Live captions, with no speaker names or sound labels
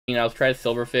Let's try a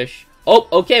silverfish. Oh,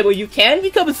 okay, well, you can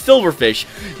become a silverfish.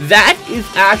 That is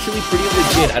actually pretty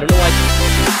legit. I don't know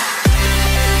why.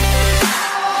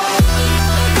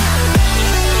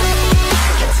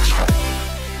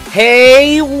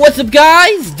 Hey, what's up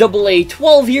guys?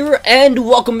 AA12 here, and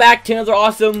welcome back to another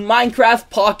awesome Minecraft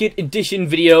Pocket Edition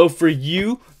video for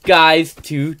you guys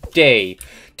today.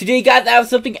 Today, guys, I have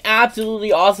something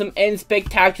absolutely awesome and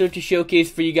spectacular to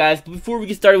showcase for you guys. But before we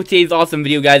get started with today's awesome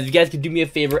video, guys, if you guys could do me a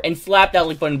favor and slap that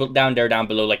like button down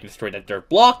below, like destroy that dirt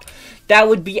block, that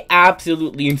would be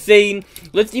absolutely insane.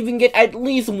 Let's even get at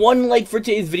least one like for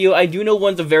today's video. I do know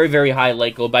one's a very, very high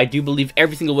like goal, but I do believe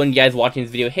every single one of you guys watching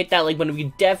this video hit that like button. We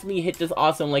can definitely hit this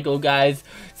awesome like goal, guys.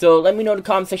 So let me know in the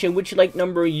comment section which like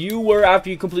number you were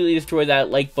after you completely destroy that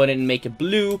like button and make it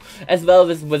blue, as well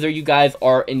as whether you guys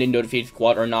are in the notification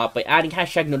squad or not, by adding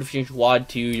hashtag notification squad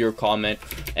to your comment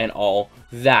and all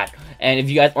that. And if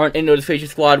you guys aren't in notification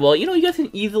squad, well, you know, you guys can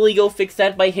easily go fix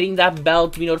that by hitting that bell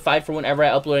to be notified for whenever I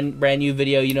upload a brand new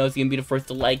video. You know, it's gonna be the first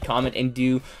to like, comment, and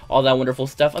do all that wonderful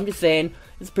stuff. I'm just saying,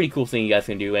 it's a pretty cool thing you guys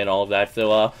can do and all of that.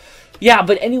 So yeah,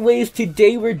 but anyways,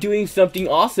 today we're doing something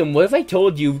awesome. What if I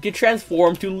told you we could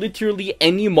transform to literally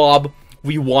any mob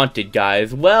we wanted,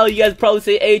 guys? Well, you guys probably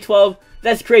say, A12,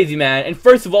 that's crazy, man. And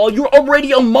first of all, you're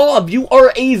already a mob. You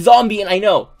are a zombie. And I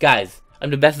know, guys,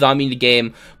 I'm the best zombie in the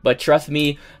game. But trust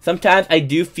me, sometimes I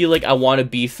do feel like I want to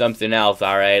be something else,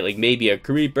 alright? Like maybe a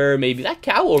creeper, maybe that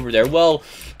cow over there. Well,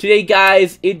 today,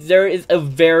 guys, there is a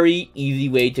very easy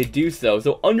way to do so.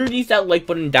 So underneath that like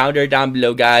button down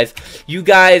below, guys, you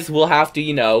guys will have to,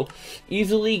 you know,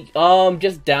 easily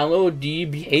just download the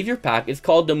behavior pack. It's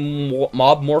called the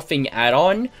Mob Morphing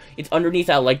Addon. It's underneath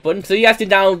that like button. So you have to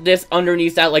download this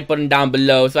underneath that like button down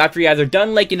below. So after you guys are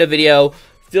done liking the video,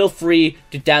 feel free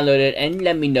to download it and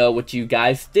let me know what you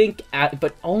guys think,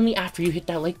 but only after you hit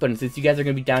that like button, since you guys are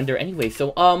going to be down there anyway.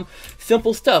 So,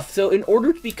 simple stuff. So, in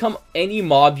order to become any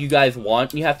mob you guys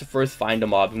want, you have to first find a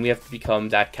mob, and we have to become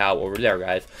that cow over there,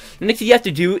 guys. The next thing you have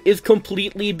to do is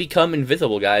completely become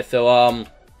invisible, guys. So,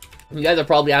 you guys are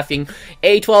probably asking,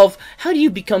 A12, how do you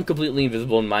become completely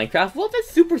invisible in Minecraft? Well, that's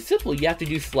super simple. You have to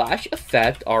do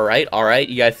 /effect, alright,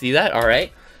 you guys see that,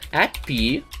 alright, at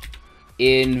P,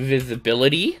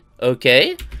 invisibility,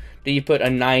 okay, then you put a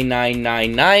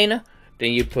 9999,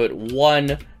 then you put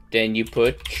 1, then you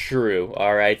put true.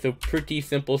 Alright, so pretty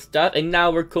simple stuff, and now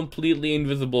we're completely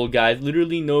invisible, guys.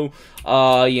 Literally no,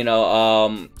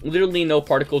 literally no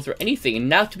particles or anything. And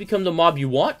now to become the mob you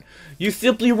want, you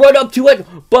simply run up to it,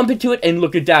 bump into it, and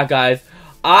look at that, guys.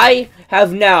 I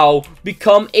have now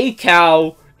become a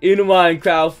cow in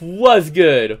Minecraft. What's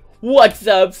good? What's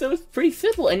up? So it's pretty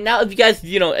simple. And now if you guys,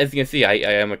 you know, as you can see, I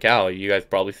am a cow. You guys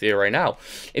probably see it right now.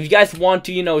 If you guys want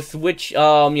to, you know, switch,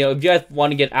 if you guys want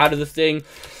to get out of this thing,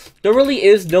 there really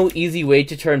is no easy way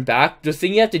to turn back. The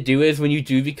thing you have to do is when you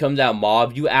do become that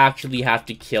mob, you actually have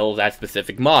to kill that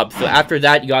specific mob. So after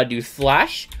that, you gotta do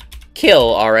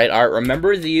 /kill. Alright,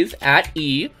 remember these at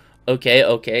E.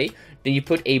 Okay. Then you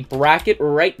put a bracket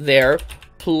right there.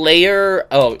 Player,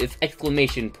 oh, it's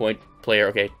exclamation point player.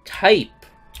 Okay, type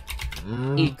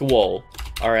equal,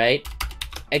 alright,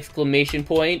 exclamation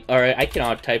point, alright, I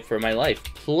cannot type for my life,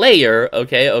 player,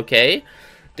 okay,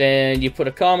 then you put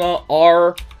a comma,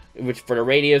 R, which for the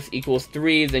radius equals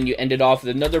 3, then you end it off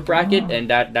with another bracket, and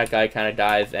that guy kind of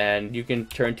dies, and you can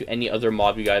turn to any other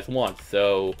mob you guys want.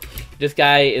 So this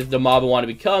guy is the mob I want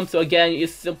to become, so again, you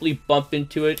simply bump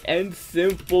into it, and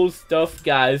simple stuff,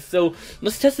 guys. So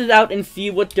let's test it out and see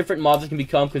what different mobs I can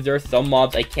become, because there are some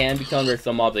mobs I can become, there are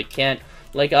some mobs I can't.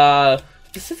 Like,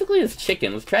 specifically this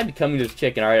chicken. Let's try becoming this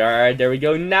chicken. Alright, there we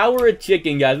go. Now we're a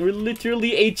chicken, guys. We're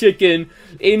literally a chicken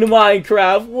in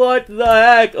Minecraft. What the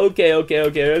heck? Okay.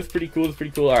 That's pretty cool.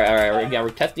 Alright. Yeah, we're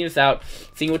testing this out,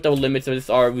 seeing what the limits of this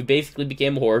are. We basically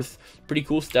became a horse. Pretty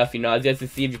cool stuff, you know. As you guys can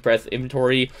see, if you press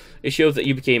inventory, it shows that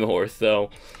you became a horse. So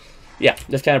yeah,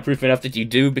 that's kind of proof enough that you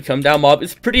do become that mob.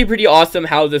 It's pretty awesome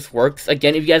how this works.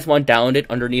 Again, if you guys want to download it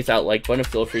underneath that like button,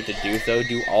 feel free to do so.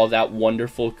 Do all that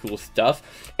wonderful, cool stuff.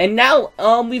 And now,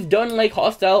 we've done like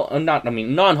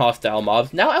non-hostile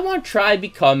mobs. Now I want to try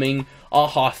becoming a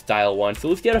hostile one. So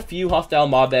let's get a few hostile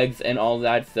mob eggs and all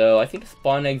that. So I think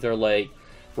spawn eggs are like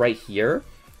right here.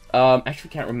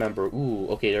 Actually can't remember. Ooh,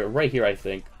 okay, they're right here, I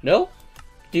think. No?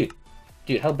 Dude,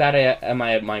 how bad am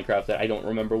I at Minecraft that I don't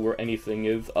remember where anything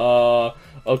is?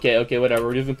 Okay, whatever.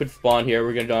 We're just gonna put spawn here.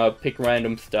 We're gonna pick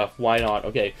random stuff. Why not?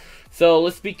 Okay, so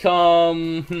let's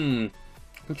become,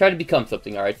 I'm trying to become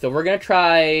something, alright? So we're gonna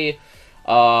try,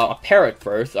 a parrot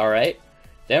first, alright?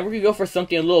 Then we're gonna go for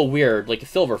something a little weird, like a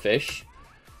silverfish.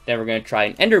 Then we're gonna try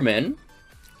an enderman.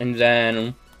 And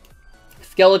then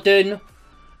skeleton.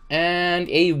 and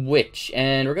a witch,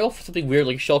 and we're gonna go for something weird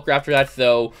like a shulker after that.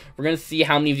 So we're gonna see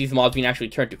how many of these mobs we can actually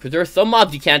turn to, because there are some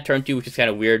mobs you can't turn to, which is kind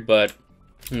of weird, but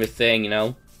I'm just saying, you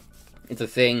know, it's a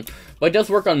thing. But it does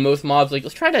work on most mobs. Like,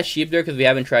 let's try that sheep there, because we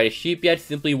haven't tried a sheep yet.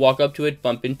 Simply walk up to it,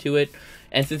 bump into it,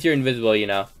 and since you're invisible, you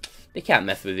know, they can't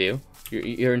mess with you.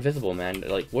 You're invisible, man.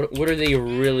 Like, what are they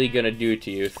really gonna do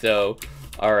to you? So,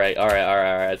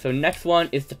 alright. So next one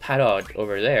is the parrot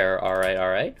over there.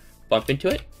 Alright. Bump into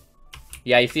it.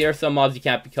 Yeah, you see there are some mobs you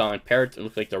can't become, and parrots, it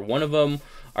looks like they're one of them.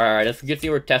 Alright, that's a good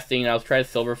thing we're testing. Now let's try the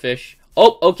silverfish.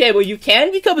 Oh, okay, well you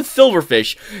can become a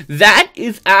silverfish. That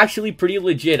is actually pretty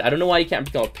legit. I don't know why you can't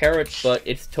become a parrot, but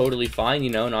it's totally fine, you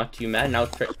know, not too mad. Now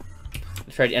let's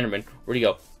try the Enderman. Where'd he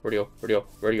go? Where'd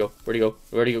he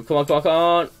go? Come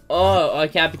on. Oh, I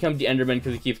can't become the Enderman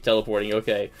because he keeps teleporting.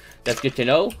 Okay, that's good to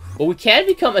know. But we can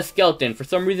become a skeleton. For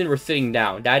some reason, we're sitting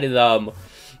down. That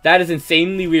is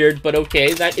insanely weird, but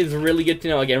okay, that is really good to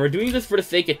know. Again, we're doing this for the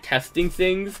sake of testing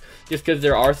things, just because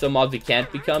there are some mobs we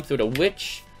can't become. So the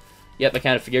witch, yep, I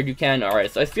kind of figured you can.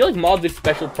 Alright, so I feel like mobs with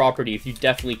special properties you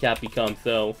definitely can't become,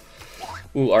 so...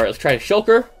 Ooh, alright, let's try the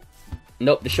shulker.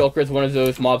 Nope, the shulker is one of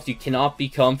those mobs you cannot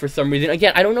become for some reason.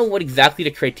 Again, I don't know what exactly the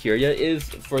criteria is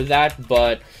for that,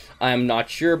 but I'm not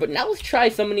sure. But now let's try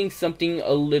summoning something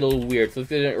a little weird. So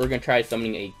we're going to try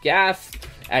summoning a ghast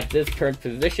at this current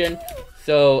position.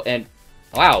 So, and,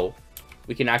 wow,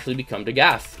 we can actually become the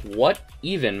ghast. What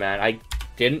even, man? I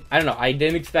don't know, I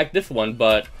didn't expect this one,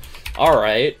 but,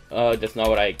 alright. That's not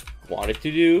what I wanted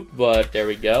to do, but there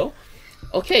we go.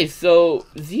 Okay, so,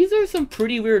 these are some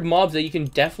pretty weird mobs that you can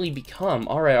definitely become.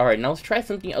 Alright, now let's try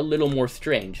something a little more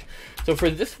strange. So for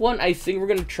this one, I think we're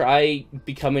gonna try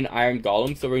becoming Iron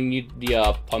Golem, so we're gonna need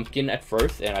the, pumpkin at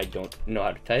first, and I don't know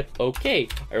how to type. Okay,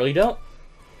 I really don't.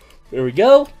 There we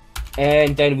go.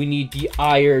 And then we need the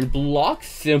iron blocks.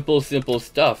 Simple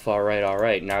stuff.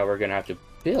 Alright. Now we're gonna have to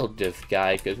build this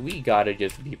guy, because we gotta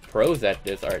just be pros at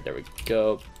this. Alright, there we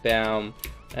go. Bam.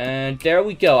 And there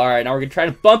we go. Alright, now we're gonna try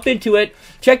to bump into it.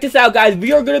 Check this out, guys.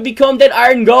 We are gonna become that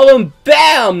iron golem.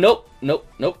 Bam! Nope.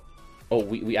 Oh,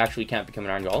 we actually can't become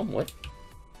an iron golem? What?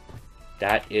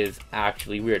 That is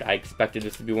actually weird. I expected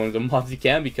this to be one of the mobs you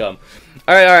can become.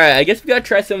 Alright. I guess we gotta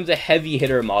try some of the heavy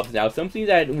hitter mobs now. Something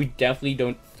that we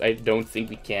definitely I don't think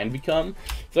we can become.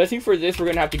 So I think for this, we're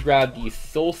gonna have to grab the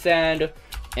soul sand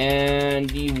and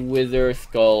the wither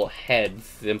skull heads.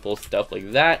 Simple stuff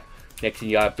like that. Next thing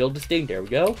you gotta build this thing. There we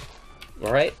go.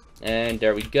 Alright. And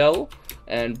there we go.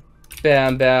 And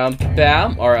bam.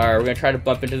 Alright, we're gonna try to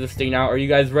bump into this thing now. Are you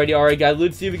guys ready? Alright, guys,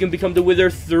 let's see if we can become the wither.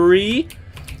 3,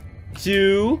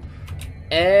 2,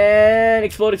 and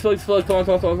explode. Come on.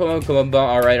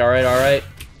 Alright.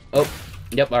 Oh,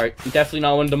 yep, alright. Definitely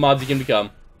not one of the mobs you can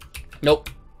become. Nope.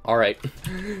 Alright.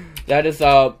 That is,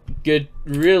 good,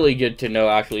 really good to know,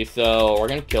 actually. So, we're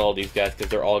gonna kill all these guys, because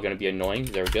they're all gonna be annoying.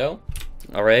 There we go.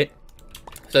 Alright.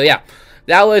 So, yeah.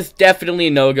 That was definitely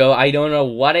a no-go. I don't know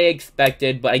what I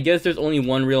expected, but I guess there's only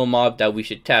one real mob that we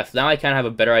should test. Now I kind of have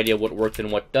a better idea of what works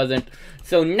and what doesn't.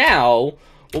 So now,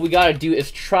 what we gotta do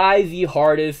is try the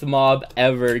hardest mob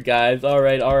ever, guys.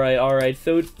 Alright.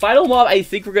 So, final mob I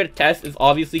think we're gonna test is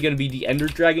obviously gonna be the Ender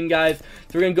Dragon, guys.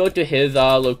 So we're gonna go to his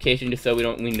location just so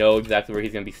we know exactly where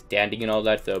he's gonna be standing and all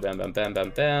that. So bam.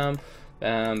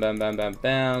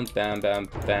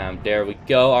 There we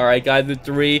go. Alright, guys, in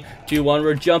 3, 2, 1,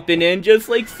 we're jumping in just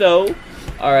like so.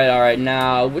 Alright.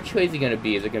 Now, which way is he gonna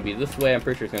be? Is it gonna be this way? I'm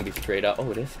pretty sure it's gonna be straight up.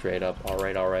 Oh, it is straight up.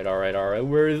 Alright.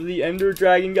 Where is the Ender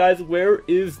Dragon, guys? Where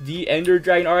is the Ender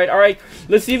Dragon? Alright.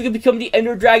 Let's see if we can become the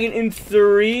Ender Dragon in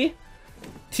 3,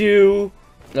 2...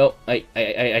 No,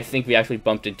 I think we actually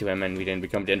bumped into him and we didn't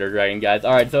become the Ender Dragon, guys.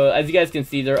 Alright, so as you guys can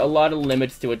see, there are a lot of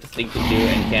limits to what this thing can do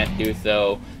and can't do,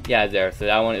 so yeah, so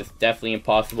that one is definitely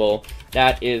impossible.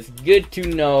 That is good to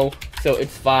know, so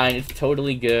it's fine, it's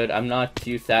totally good. I'm not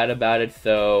too sad about it,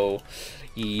 so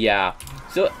yeah.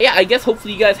 So yeah, I guess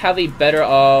hopefully you guys have a better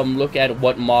look at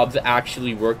what mobs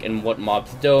actually work and what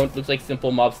mobs don't. Looks like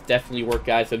simple mobs definitely work,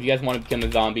 guys. So if you guys want to become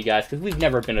a zombie, guys, because we've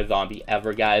never been a zombie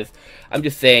ever, guys, I'm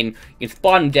just saying you can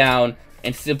spawn down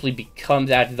and simply become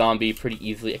that zombie pretty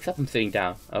easily, except I'm sitting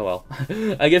down. Oh well.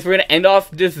 I guess we're gonna end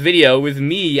off this video with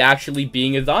me actually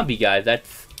being a zombie, guys.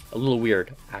 That's a little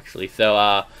weird, actually.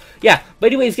 So yeah, but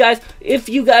anyways, guys, if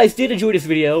you guys did enjoy this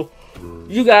video,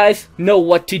 you guys know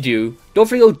what to do. Don't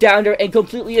forget to go down there and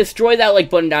completely destroy that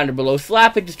like button down there below.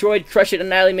 Slap it, destroy it, crush it,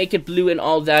 annihilate, make it blue, and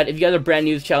all that. If you guys are brand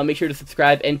new to the channel, make sure to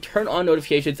subscribe and turn on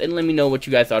notifications and let me know what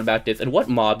you guys thought about this and what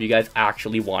mob you guys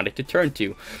actually wanted to turn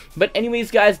to. But anyways,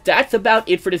 guys, that's about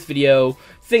it for this video.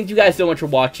 Thank you guys so much for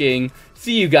watching.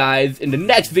 See you guys in the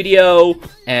next video,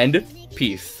 and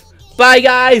peace. Bye,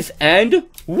 guys, and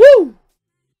Woo!